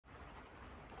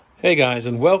Hey guys,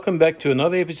 and welcome back to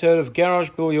another episode of Garage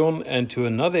Bouillon and to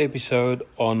another episode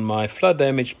on my Flood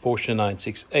Damaged Porsche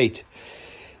 968.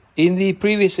 In the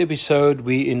previous episode,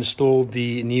 we installed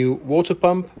the new water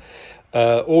pump,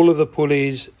 all of the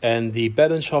pulleys and the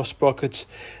balance shaft sprockets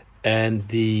and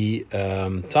the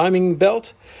timing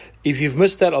belt. If you've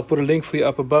missed that, I'll put a link for you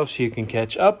up above so you can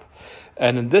catch up.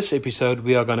 And in this episode,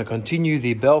 we are going to continue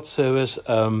the belt service.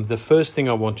 The first thing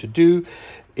I want to do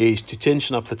is to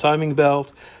tension up the timing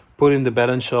belt, put in the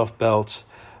balance shaft belts.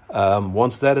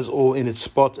 Once that is all in its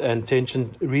spot and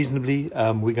tensioned reasonably,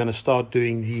 we're going to start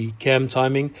doing the cam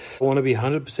timing. I want to be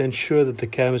 100% sure that the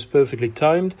cam is perfectly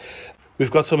timed.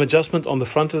 We've got some adjustment on the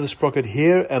front of the sprocket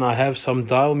here, and I have some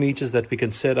dial meters that we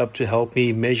can set up to help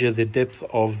me measure the depth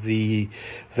of the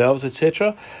valves,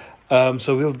 etc.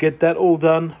 So we'll get that all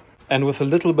done. And with a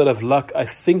little bit of luck, I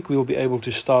think we'll be able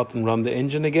to start and run the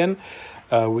engine again,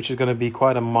 which is going to be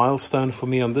quite a milestone for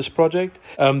me on this project.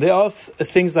 There are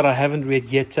things that I haven't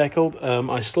yet tackled.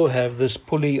 I still have this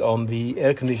pulley on the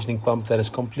air conditioning pump that is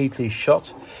completely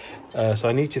shot. So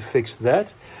I need to fix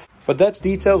that. But that's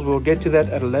details. We'll get to that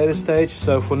at a later stage.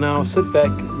 So for now, sit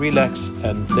back, relax,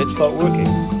 and let's start working.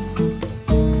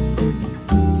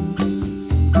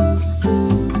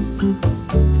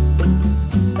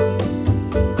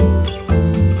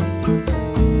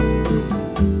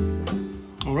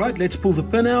 Let's pull the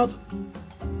pin out.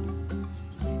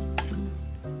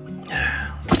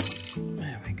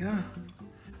 There we go.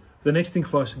 The next thing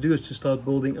for us to do is to start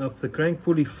building up the crank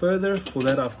pulley further. For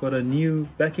that, I've got a new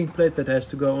backing plate that has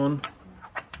to go on.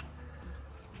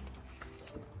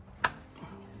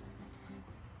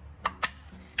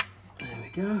 There we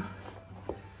go.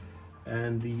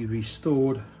 And the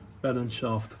restored balance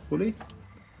shaft pulley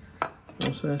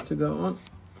also has to go on.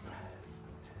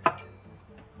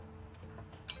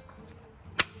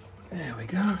 There we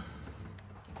go.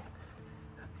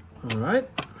 All right.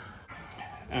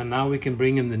 And now we can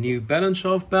bring in the new balance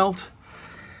shaft belt.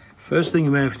 First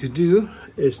thing we have to do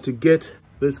is to get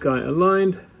this guy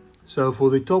aligned. So for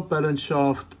the top balance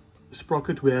shaft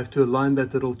sprocket, we have to align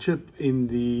that little chip in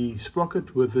the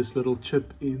sprocket with this little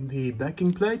chip in the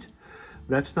backing plate.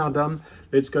 That's now done.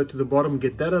 Let's go to the bottom,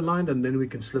 get that aligned, and then we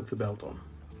can slip the belt on.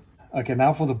 Okay,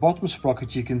 now for the bottom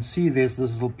sprocket, you can see there's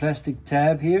this little plastic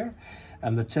tab here.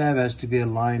 And the tab has to be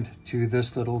aligned to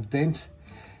this little dent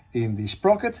in the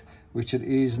sprocket, which it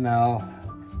is now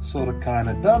sort of kind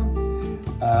of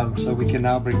done. So we can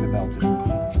now bring the belt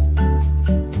in.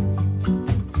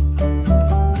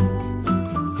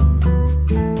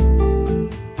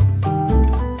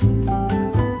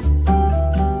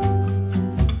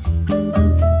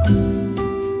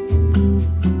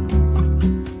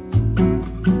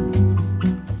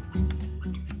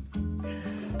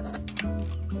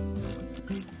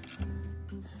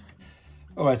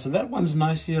 Alright, so that one's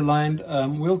nicely aligned.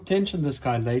 We'll tension this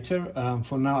guy later.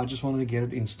 For now, I just wanted to get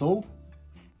it installed.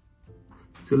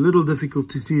 It's a little difficult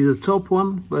to see the top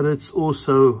one, but it's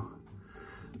also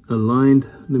aligned.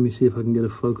 Let me see if I can get a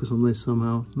focus on this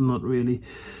somehow. Not really.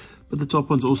 But the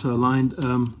top one's also aligned.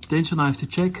 Tension I have to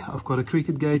check. I've got a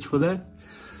cricket gauge for that.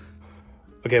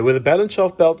 Okay, with the balance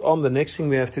shaft belt on, the next thing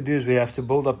we have to do is we have to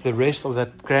build up the rest of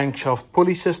that crankshaft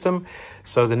pulley system.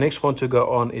 So the next one to go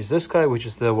on is this guy, which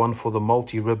is the one for the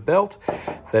multi-rib belt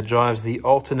that drives the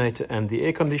alternator and the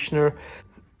air conditioner.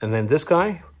 And then this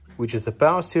guy, which is the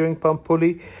power steering pump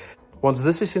pulley. Once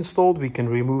this is installed, we can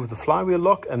remove the flywheel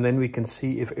lock and then we can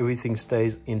see if everything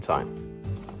stays in time.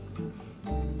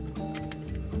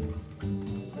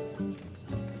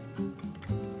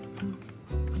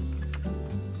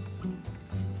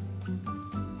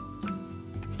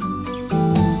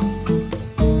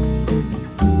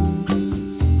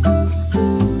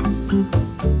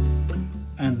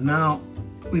 Now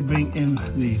we bring in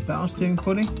the power steering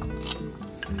pulley.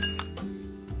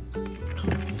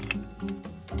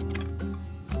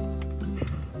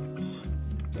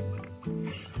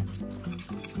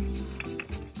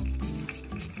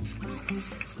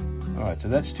 All right, so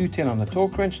that's 210 on the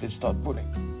torque wrench. Let's start pulling.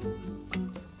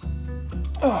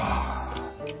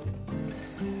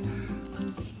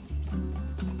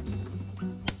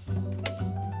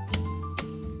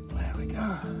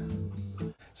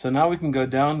 So now we can go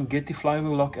down, get the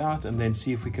flywheel lock out, and then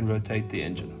see if we can rotate the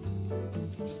engine.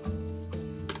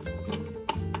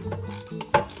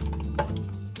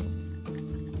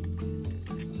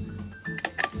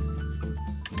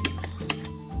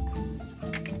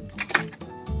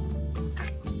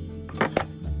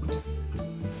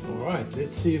 All right,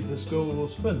 let's see if this girl will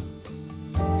spin.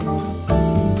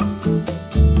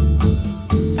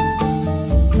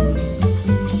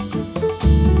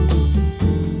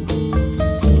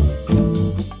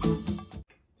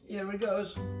 camera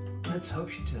goes. Let's hope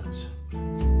she turns.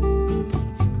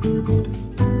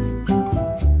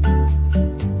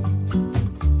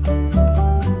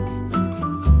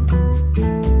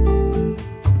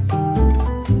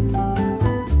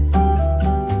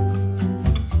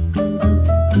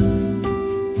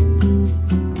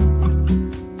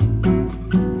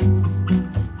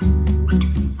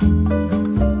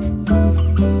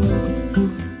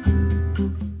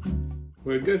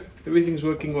 We're good. Everything's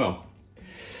working well.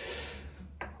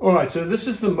 Alright, so this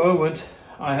is the moment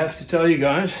I have to tell you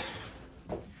guys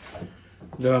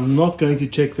that I'm not going to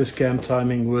check this cam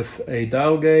timing with a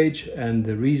dial gauge, and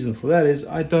the reason for that is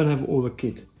I don't have all the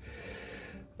kit.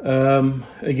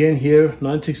 Again, here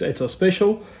 968s are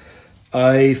special.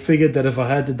 I figured that if I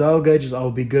had the dial gauges I'll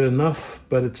be good enough,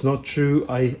 but it's not true.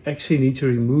 I actually need to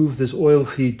remove this oil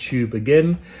feed tube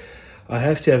again. I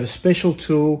have to have a special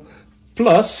tool,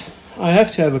 plus I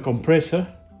have to have a compressor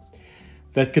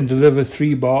that can deliver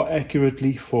 3 bar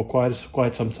accurately for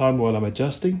quite some time while I'm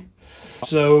adjusting.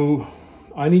 So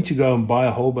I need to go and buy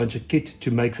a whole bunch of kit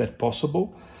to make that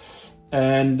possible.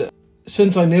 And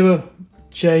since I never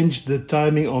changed the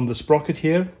timing on the sprocket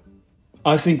here,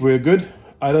 I think we're good.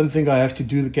 I don't think I have to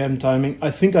do the cam timing.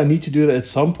 I think I need to do that at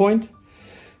some point.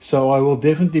 So I will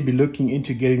definitely be looking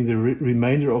into getting the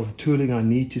remainder of the tooling I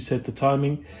need to set the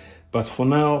timing. But for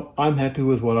now, I'm happy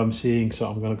with what I'm seeing, so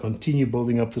I'm going to continue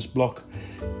building up this block.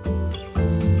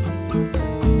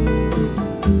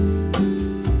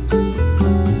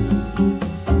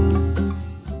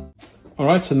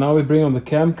 Alright, so now we bring on the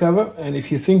cam cover, and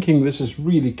if you're thinking this is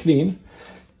really clean,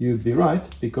 you'd be right,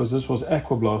 because this was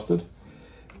aqua blasted,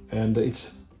 and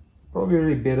it's probably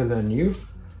really better than new.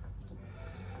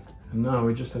 And now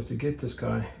we just have to get this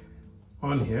guy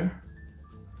on here.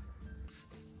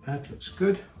 That looks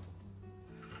good.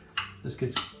 This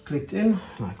gets clicked in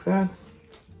like that.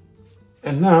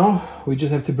 And now we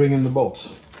just have to bring in the bolts.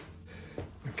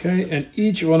 Okay, and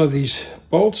each one of these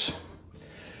bolts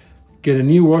get a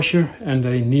new washer and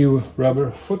a new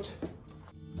rubber foot.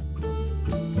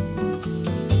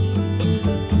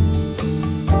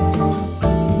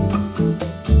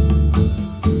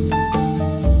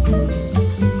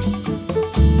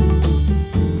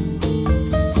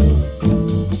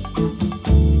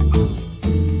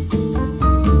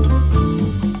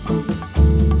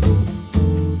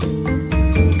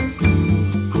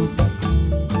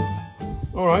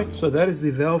 So that is the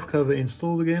valve cover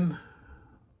installed again.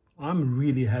 I'm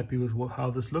really happy with how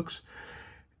this looks.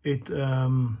 It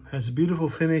has a beautiful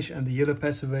finish, and the yellow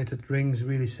passivated rings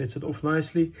really sets it off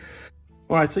nicely.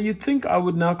 Alright, so you'd think I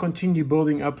would now continue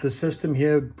building up the system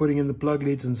here, putting in the plug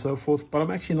leads and so forth, but I'm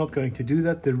actually not going to do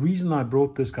that. The reason I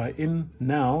brought this guy in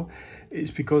now is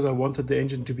because I wanted the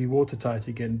engine to be watertight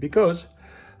again, because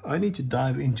I need to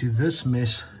dive into this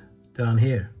mess down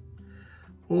here.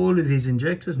 All of these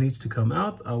injectors needs to come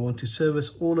out. I want to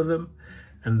service all of them,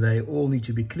 and they all need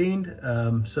to be cleaned.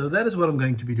 So that is what I'm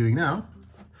going to be doing now.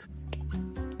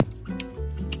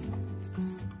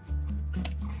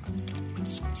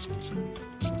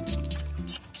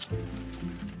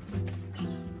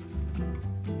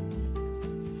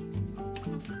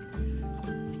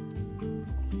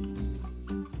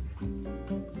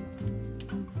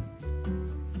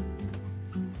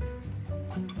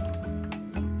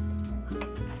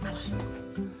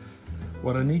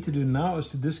 What I need to do now is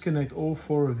to disconnect all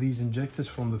 4 of these injectors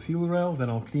from the fuel rail. Then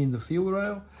I'll clean the fuel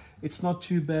rail. It's not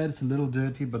too bad, it's a little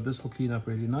dirty, but this will clean up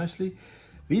really nicely.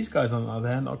 These guys, on the other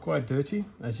hand, are quite dirty,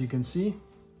 as you can see.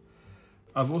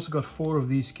 I've also got 4 of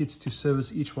these kits to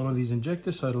service each one of these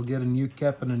injectors, so it'll get a new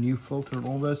cap and a new filter and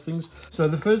all those things. So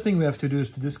the first thing we have to do is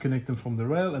to disconnect them from the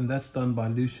rail, and that's done by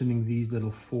loosening these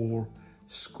little 4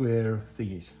 square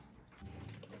thingies.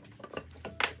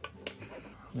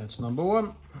 That's number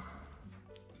 1.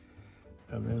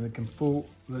 And then we can pull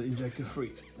the injector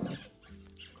free.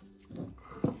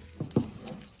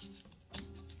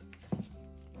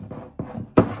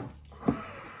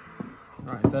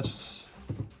 Alright, that's...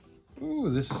 Ooh,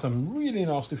 this is some really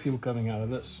nasty fuel coming out of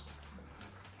this.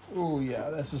 Oh yeah,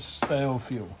 that's a stale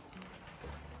fuel.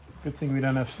 Good thing we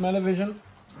don't have smell-o-vision.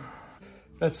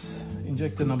 That's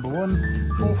injector number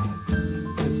 1 off.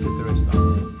 Let's get the rest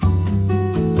done.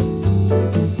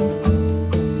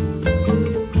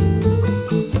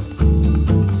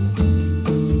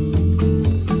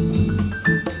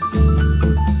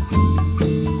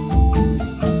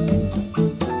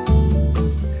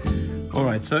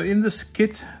 So in this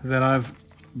kit that I've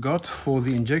got for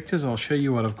the injectors, I'll show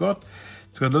you what I've got.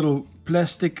 It's got a little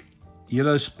plastic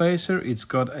yellow spacer, it's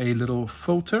got a little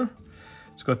filter,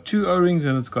 it's got 2 O-rings,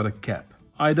 and it's got a cap.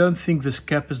 I don't think this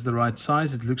cap is the right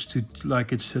size. It looks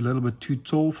like it's a little bit too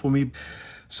tall for me.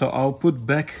 So I'll put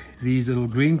back these little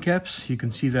green caps. You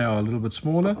can see they are a little bit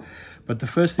smaller. But the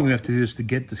first thing we have to do is to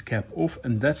get this cap off.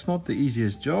 And that's not the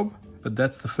easiest job, but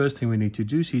that's the first thing we need to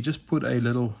do. So you just put a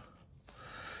little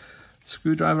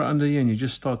screwdriver under here and you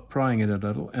just start prying it a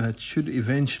little. And it should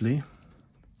eventually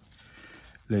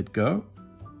let go.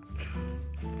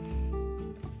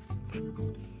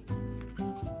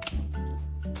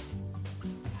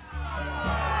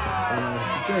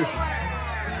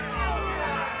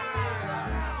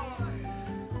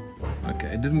 Okay,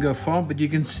 it didn't go far, but you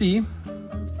can see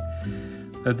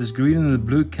that this green and the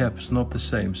blue cap is not the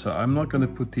same. So I'm not going to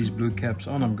put these blue caps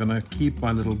on. I'm going to keep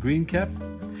my little green cap.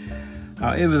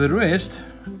 However, the rest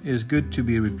is good to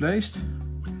be replaced.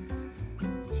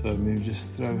 So maybe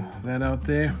just throw that out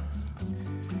there.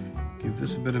 Give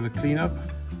this a bit of a clean up.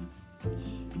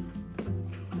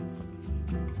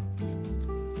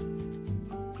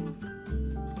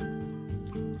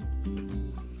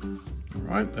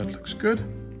 Right, that looks good.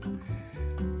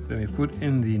 Then we put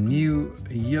in the new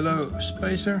yellow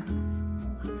spacer,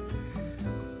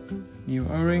 new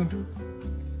O-ring,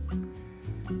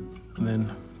 and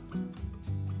then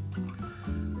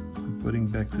I'm putting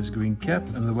back this green cap.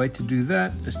 And the way to do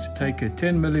that is to take a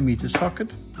 10mm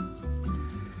socket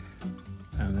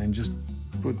and then just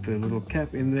put the little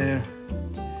cap in there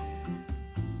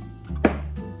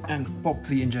and pop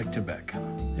the injector back.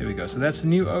 There we go. So that's the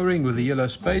new O-ring with the yellow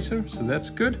spacer, so that's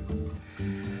good.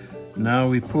 Now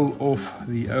we pull off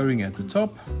the O-ring at the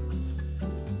top.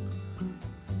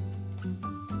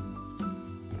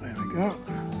 There we go.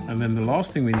 And then the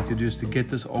last thing we need to do is to get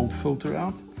this old filter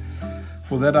out.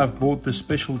 For that I've bought this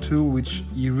special tool which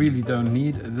you really don't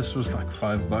need. This was like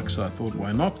 $5, so I thought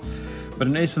why not. But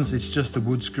in essence it's just a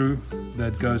wood screw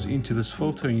that goes into this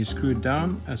filter and you screw it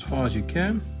down as far as you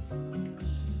can.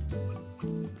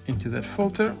 Into that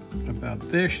filter, about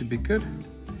there should be good.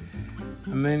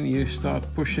 And then you start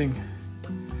pushing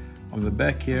on the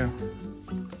back here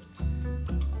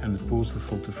and it pulls the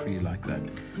filter free like that.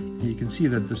 You can see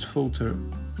that this filter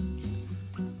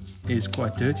is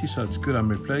quite dirty, so it's good I'm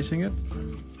replacing it.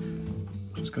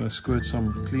 Just going to squirt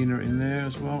some cleaner in there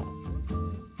as well.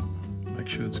 Make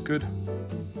sure it's good.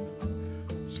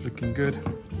 It's looking good.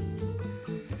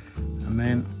 And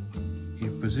then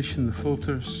you position the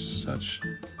filter such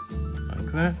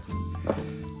like that.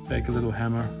 Take a little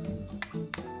hammer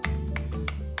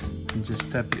and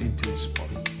just tap it into the spot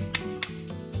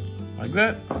like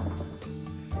that,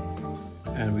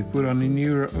 and we put on the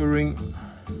new O-ring,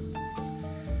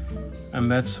 and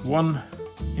that's one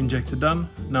injector done.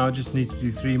 Now I just need to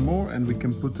do 3 more and we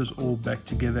can put this all back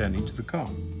together and into the car.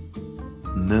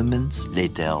 Moments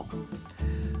later.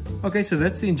 Okay, so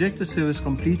that's the injector service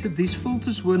completed. These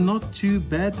filters were not too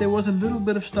bad. There was a little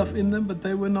bit of stuff in them, but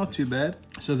they were not too bad.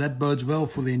 So that bodes well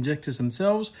for the injectors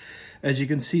themselves. As you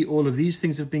can see, all of these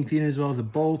things have been cleaned as well. The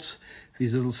bolts,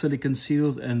 these little silicone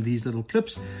seals, and these little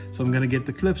clips. So I'm going to get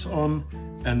the clips on,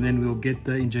 and then we'll get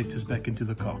the injectors back into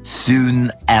the car.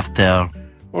 Soon after.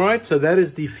 Alright, so that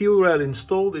is the fuel rail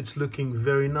installed. It's looking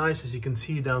very nice. As you can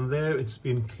see down there, it's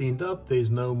been cleaned up. There's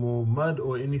no more mud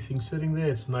or anything sitting there.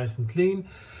 It's nice and clean.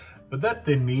 But that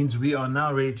then means we are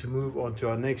now ready to move on to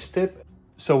our next step.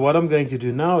 So what I'm going to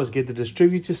do now is get the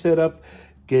distributor set up,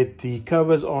 get the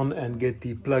covers on, and get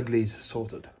the plug leads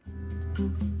sorted.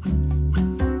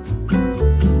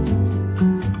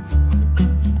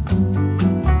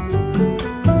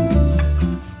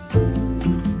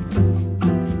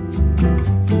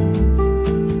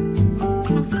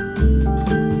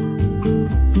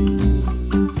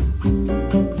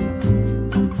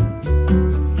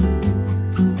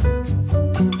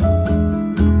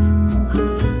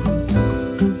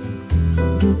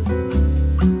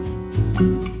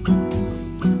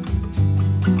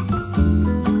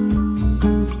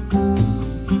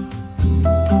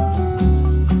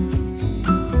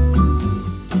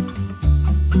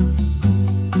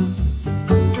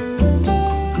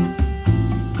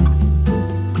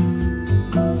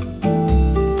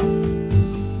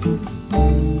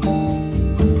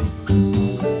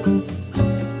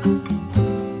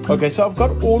 Okay, so I've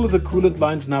got all of the coolant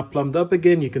lines now plumbed up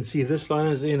again. You can see this line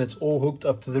is in, it's all hooked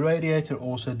up to the radiator.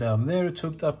 Also down there it's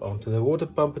hooked up, onto the water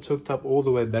pump it's hooked up, all the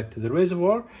way back to the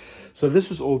reservoir. So this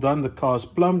is all done, the car's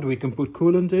plumbed, we can put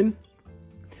coolant in.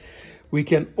 We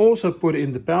can also put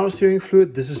in the power steering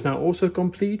fluid. This is now also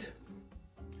complete.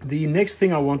 The next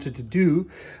thing I wanted to do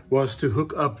was to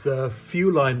hook up the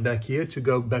fuel line back here to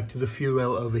go back to the fuel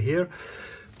rail over here.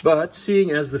 But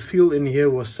seeing as the fuel in here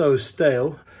was so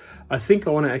stale, I think I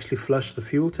want to actually flush the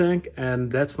fuel tank,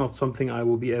 and that's not something I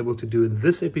will be able to do in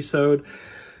this episode.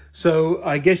 So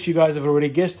I guess you guys have already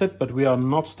guessed it, but we are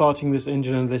not starting this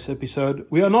engine in this episode.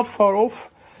 We are not far off.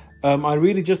 I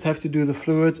really just have to do the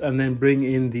fluids and then bring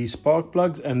in the spark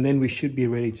plugs, and then we should be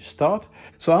ready to start.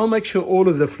 So I'll make sure all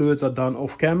of the fluids are done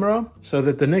off camera, so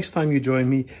that the next time you join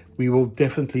me, we will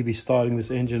definitely be starting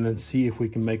this engine and see if we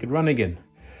can make it run again.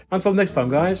 Until next time,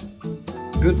 guys,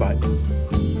 goodbye.